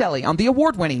DT and Telly on the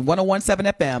award-winning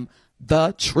 101.7 FM,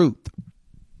 The Truth.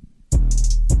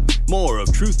 More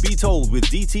of Truth Be Told with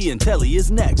DT and Telly is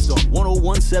next on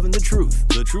 101.7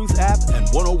 The Truth app, and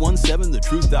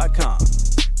 1017thetruth.com.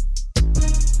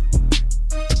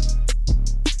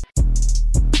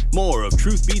 More of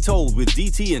Truth Be Told with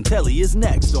DT and Telly is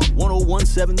next on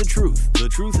 1017 The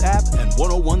Truth app, and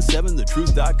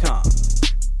 1017thetruth.com.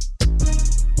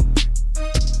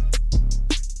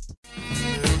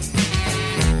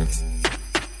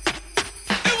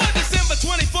 It was December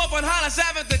 24th on Hollis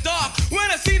Avenue, the dark,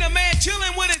 when I seen a man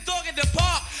chilling with his dog at the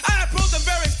park. I approached him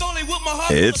very slowly with my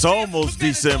heart. It's almost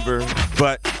December,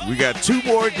 but we got 2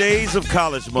 more days of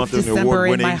College Month in the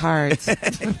award-winning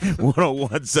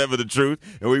 101.7 The Truth,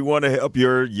 and we want to help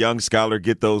your young scholar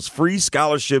get those free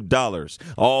scholarship dollars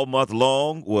all month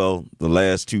long. Well, the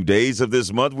last 2 days of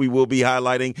this month, we will be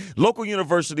highlighting local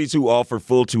universities who offer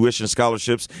full tuition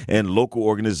scholarships and local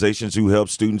organizations who help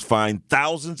students find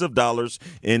thousands of dollars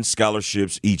in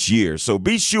scholarships each year. So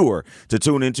be sure to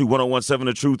tune into 101.7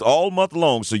 The Truth all month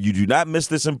long so you do not miss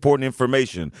this important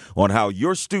information on how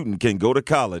your student can go to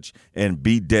college and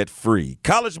be debt-free.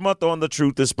 College Month on The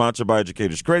Truth is sponsored by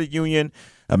Educators Credit Union,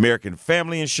 American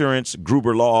Family Insurance,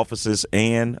 Gruber Law Offices,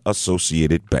 and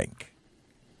Associated Bank.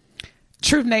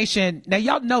 Truth Nation, now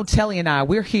y'all know Telly and I,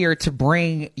 we're here to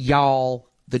bring y'all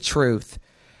the truth.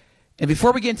 And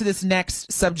before we get into this next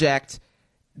subject,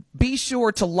 be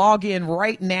sure to log in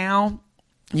right now.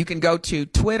 You can go to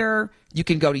Twitter, you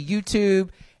can go to YouTube,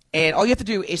 and all you have to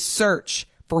do is search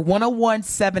for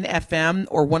 101.7 FM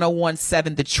or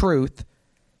 101.7 The Truth.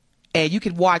 And you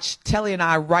can watch Telly and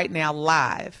I right now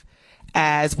live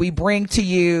as we bring to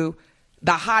you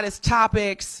the hottest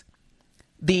topics,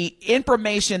 the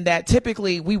information that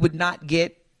typically we would not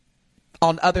get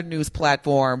on other news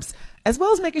platforms, as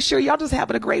well as making sure y'all just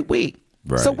having a great week.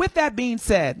 Right. So with that being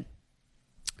said,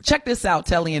 check this out,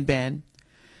 Telly and Ben.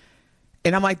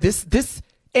 And I'm like, this,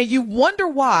 and you wonder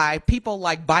why people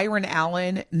like Byron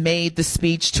Allen made the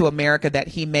speech to America that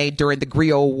he made during the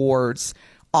Griot Awards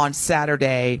on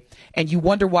Saturday. And you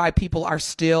wonder why people are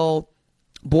still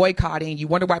boycotting. You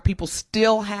wonder why people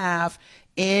still have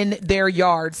in their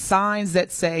yards signs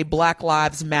that say Black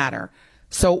Lives Matter.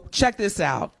 So check this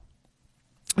out.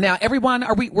 Now, everyone,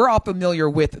 we're all familiar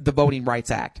with the Voting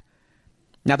Rights Act.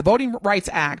 Now, the Voting Rights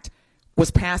Act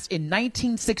was passed in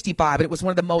 1965, and it was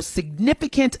one of the most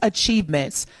significant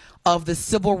achievements of the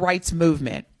civil rights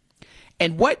movement.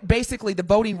 And what basically the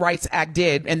Voting Rights Act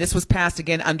did, and this was passed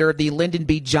again under the Lyndon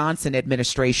B. Johnson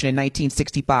administration in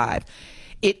 1965,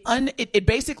 it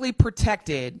basically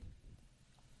protected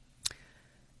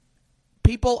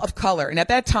people of color. And at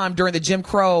that time, during the Jim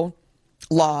Crow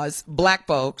laws, black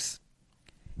folks.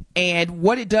 And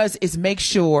what it does is make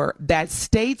sure that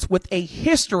states with a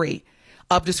history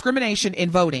of discrimination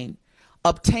in voting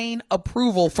obtain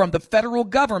approval from the federal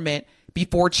government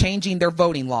before changing their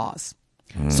voting laws.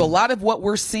 So a lot of what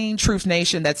we're seeing, Truth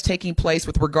Nation, that's taking place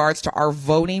with regards to our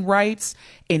voting rights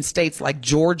in states like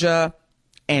Georgia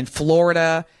and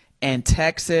Florida and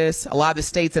Texas, a lot of the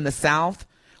states in the South,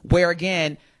 where,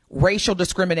 again, racial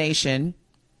discrimination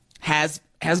has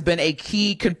been a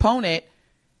key component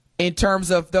in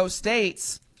terms of those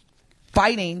states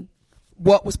fighting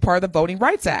what was part of the Voting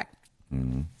Rights Act.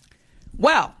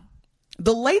 Well,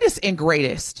 the latest and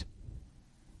greatest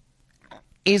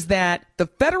is that the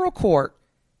federal court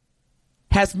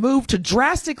has moved to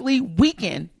drastically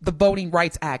weaken the Voting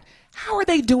Rights Act. How are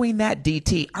they doing that,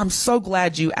 DT? I'm so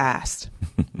glad you asked.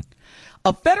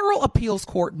 A federal appeals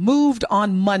court moved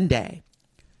on Monday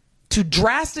to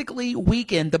drastically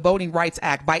weaken the Voting Rights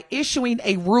Act by issuing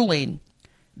a ruling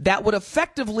that would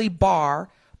effectively bar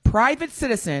private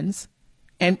citizens,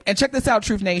 and check this out,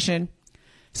 Truth Nation,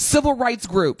 civil rights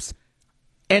groups,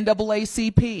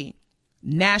 NAACP,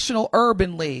 National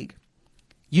Urban League,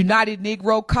 United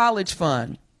Negro College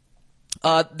Fund,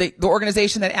 the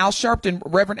organization that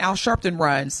Reverend Al Sharpton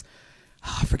runs.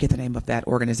 Oh, I forget the name of that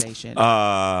organization.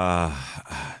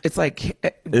 It's like,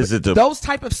 is it those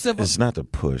type of civil? It's not the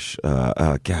Push.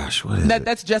 Gosh, what is it?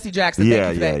 That's Jesse Jackson. Thank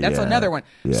you for that. That's another one.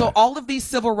 Yeah. So all of these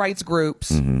civil rights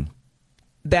groups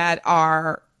that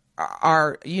are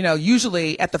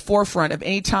usually at the forefront of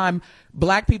any time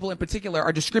black people in particular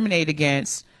are discriminated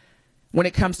against when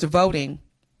it comes to voting.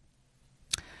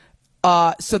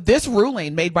 So this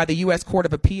ruling made by the U.S. Court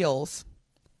of Appeals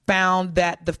found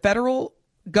that the federal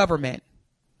government,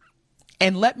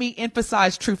 and let me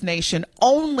emphasize, Truth Nation,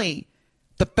 only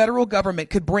the federal government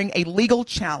could bring a legal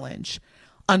challenge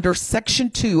under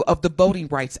Section 2 of the Voting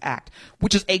Rights Act,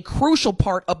 which is a crucial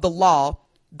part of the law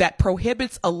that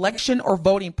prohibits election or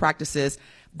voting practices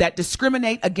that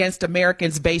discriminate against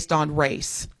Americans based on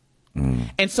race.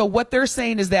 And so what they're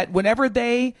saying is that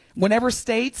whenever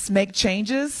states make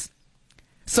changes,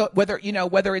 so whether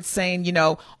it's saying,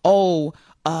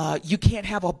 you can't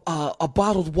have a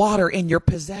bottled water in your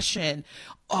possession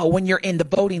when you're in the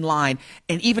voting line.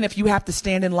 And even if you have to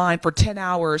stand in line for 10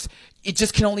 hours, it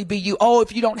just can only be you. Oh,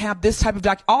 if you don't have this type of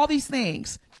document, all these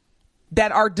things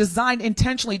that are designed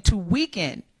intentionally to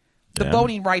weaken the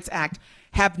Voting Rights Act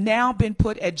have now been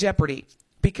put at jeopardy.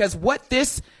 Because what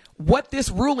this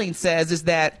ruling says is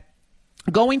that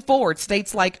going forward,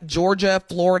 states like Georgia,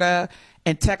 Florida,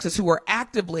 and Texas, who are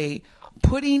actively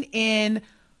putting in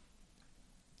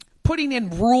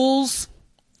rules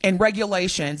and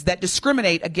regulations that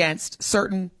discriminate against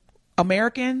certain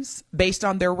Americans based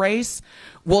on their race,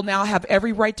 will now have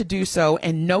every right to do so,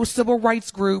 and no civil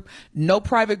rights group, no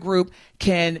private group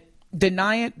can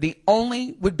deny it. The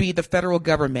only would be the federal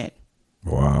government.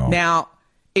 Wow. Now,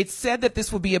 it's said that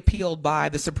this will be appealed by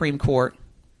the Supreme Court,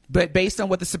 but based on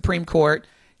what the Supreme Court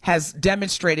has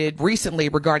demonstrated recently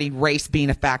regarding race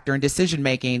being a factor in decision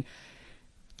making,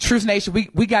 Truth Nation,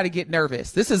 we got to get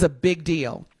nervous. This is a big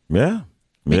deal. Yeah.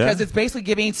 Because it's basically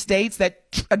giving states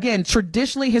that, again,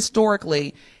 traditionally,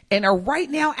 historically, and are right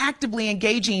now actively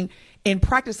engaging in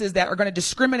practices that are going to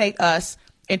discriminate us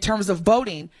in terms of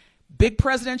voting. Big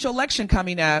presidential election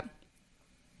coming up.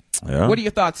 Yeah. What are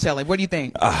your thoughts, Telly? What do you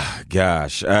think?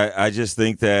 Gosh, I just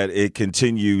think that it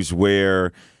continues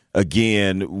where,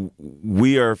 again,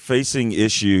 we are facing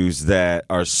issues that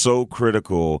are so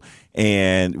critical,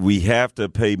 and we have to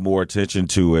pay more attention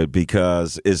to it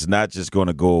because it's not just going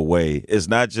to go away. It's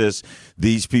not just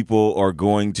these people are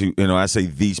going to, I say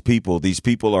these people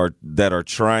are that are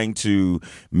trying to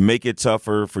make it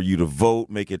tougher for you to vote,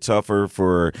 make it tougher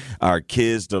for our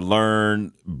kids to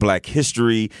learn Black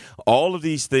history. All of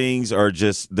these things are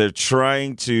they're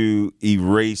trying to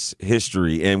erase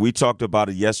history. And we talked about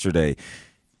it yesterday.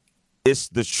 It's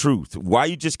the truth. Why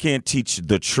you just can't teach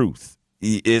the truth?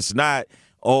 It's not,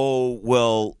 oh,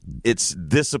 well, it's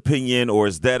this opinion or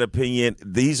it's that opinion.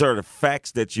 These are the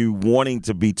facts that you wanting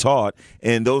to be taught,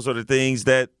 and those are the things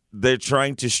that they're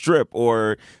trying to strip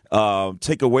or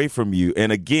take away from you.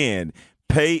 And again,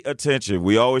 Pay attention.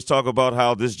 We always talk about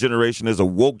how this generation is a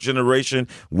woke generation.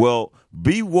 Well,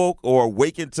 be woke or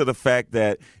awaken to the fact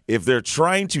that if they're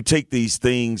trying to take these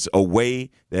things away,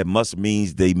 that must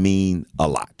mean they mean a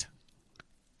lot.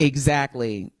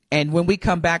 Exactly. And when we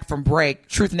come back from break,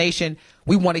 Truth Nation,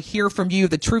 we want to hear from you.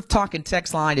 The Truth Talking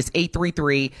text line is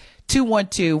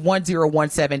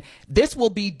 833-212-1017. This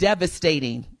will be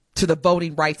devastating to the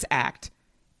Voting Rights Act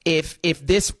if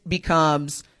this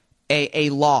becomes a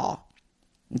law.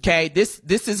 Okay, this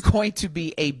is going to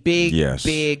be a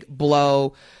big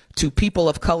blow to people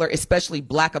of color, especially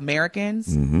Black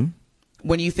Americans. Mm-hmm.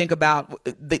 When you think about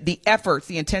the efforts,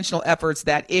 the intentional efforts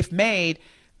that, if made,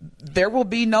 there will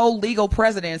be no legal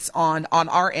precedents on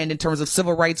our end in terms of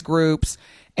civil rights groups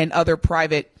and other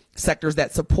private sectors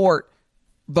that support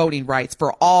voting rights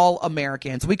for all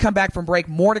Americans. We come back from break.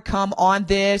 More to come on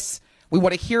this. We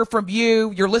want to hear from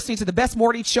you. You're listening to the best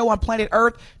morning show on planet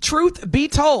Earth, Truth Be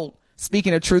Told.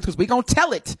 Speaking of truth, because we're going to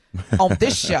tell it on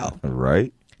this show.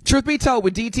 Right. Truth Be Told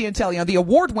with DT and Telly on the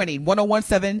award-winning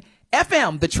 101.7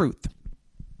 FM, The Truth.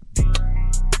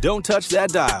 Don't touch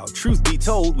that dial. Truth Be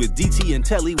Told with DT and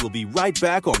Telly will be right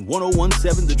back on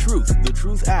 101.7 The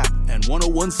Truth app, and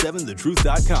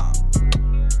 1017thetruth.com.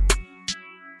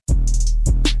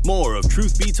 More of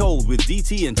Truth Be Told with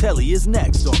DT and Telly is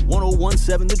next on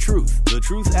 101.7 The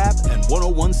Truth app, and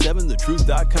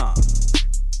 1017thetruth.com.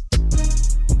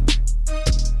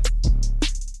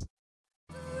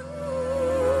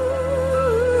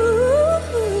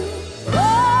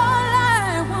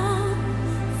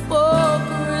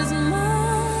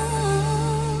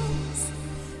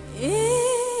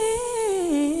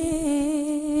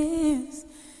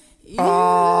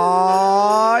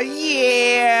 Oh,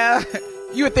 yeah.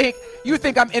 You would think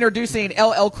I'm introducing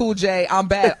LL Cool J. I'm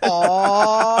bad.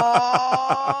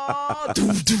 Oh,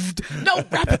 no,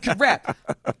 rap can rap.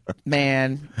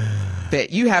 Man, that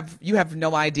you have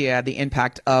no idea the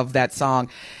impact of that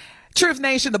song. Truth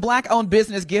Nation, the Black-owned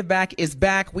business Give Back is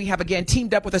back. We have again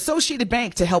teamed up with Associated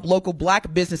Bank to help local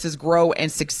Black businesses grow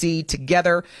and succeed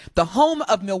together. The home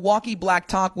of Milwaukee Black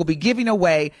Talk will be giving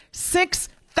away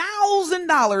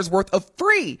 $6,000 worth of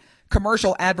free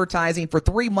commercial advertising for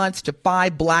 3 months to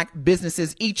 5 Black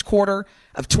businesses each quarter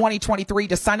of 2023.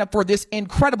 To sign up for this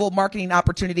incredible marketing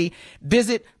opportunity,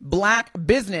 visit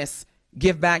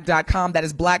blackbusinessgiveback.com. That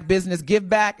is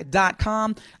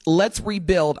blackbusinessgiveback.com. Let's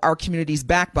rebuild our community's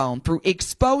backbone through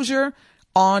exposure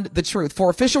on the truth. For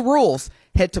official rules,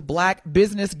 head to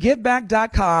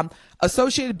blackbusinessgiveback.com.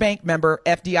 Associated Bank member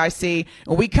FDIC.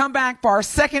 When we come back for our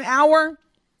second hour,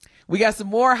 we got some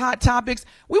more hot topics.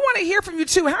 We want to hear from you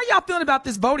too. How are y'all feeling about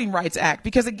this Voting Rights Act?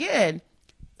 Because again,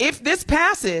 if this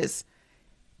passes,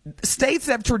 states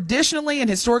have traditionally and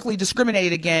historically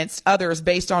discriminated against others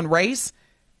based on race.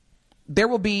 There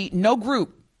will be no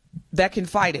group that can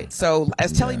fight it. So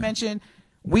as Telly mentioned,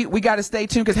 we got to stay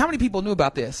tuned, because how many people knew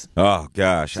about this? Oh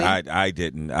gosh, I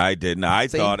didn't. I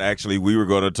thought actually we were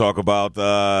going to talk about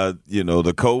the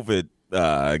COVID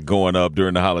going up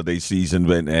during the holiday season,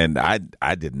 and I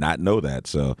did not know that.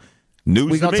 So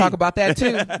news. We're going to talk about that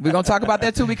too. We're going to talk about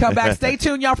that too. We come back. Stay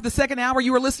tuned, y'all, for the second hour.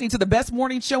 You are listening to the best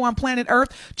morning show on planet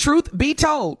Earth, Truth Be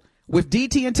Told with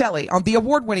DT and Telly on the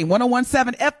award-winning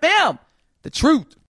 101.7 FM, The Truth.